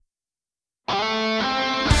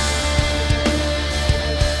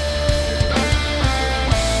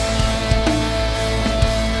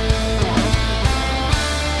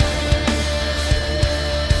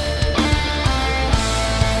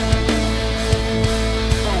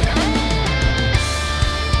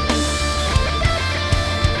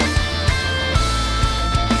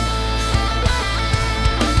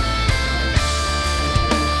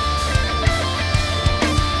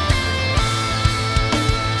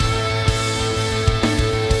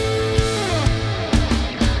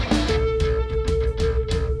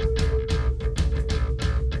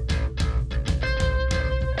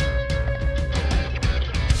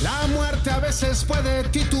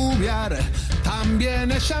titubear,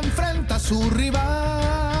 también ella enfrenta a su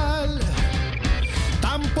rival.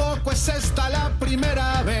 Tampoco es esta la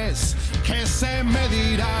primera vez que se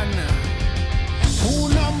medirán.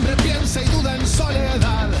 Un hombre piensa y duda en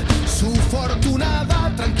soledad, su fortuna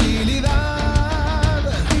da tranquilidad.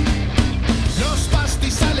 Los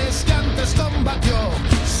pastizales que antes combatió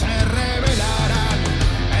se revelarán,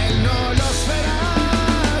 él no los verá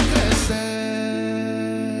crecer.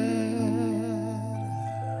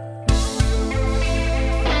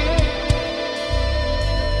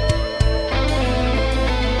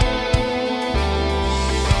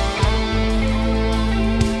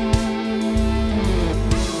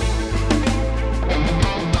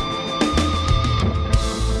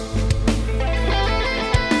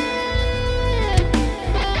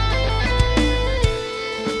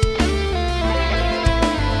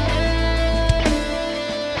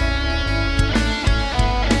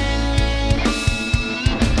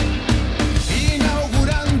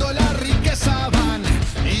 Inaugurando la riqueza van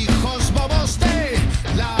hijos bobos de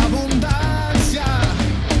la abundancia.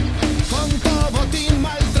 Con todo botín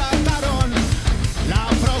maltrataron la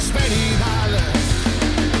prosperidad.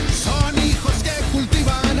 Son hijos que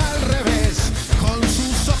cultivan al revés, con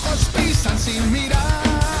sus ojos pisan sin mirar.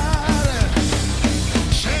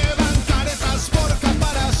 Llevan caretas por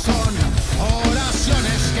caparazón,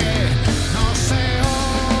 oraciones que no se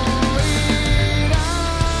oirán.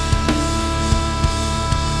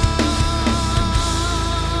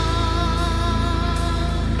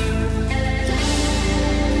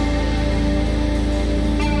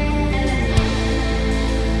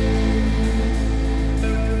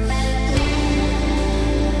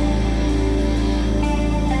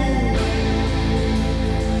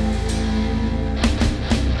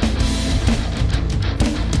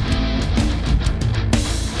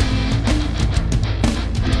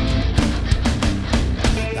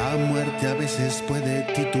 La muerte a veces puede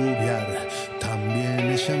titubear,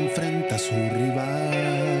 también ella enfrenta a su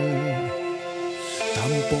rival.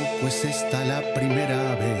 Tampoco es esta la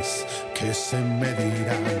primera vez que se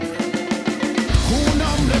medirán. Un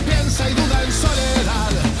hombre piensa y duda en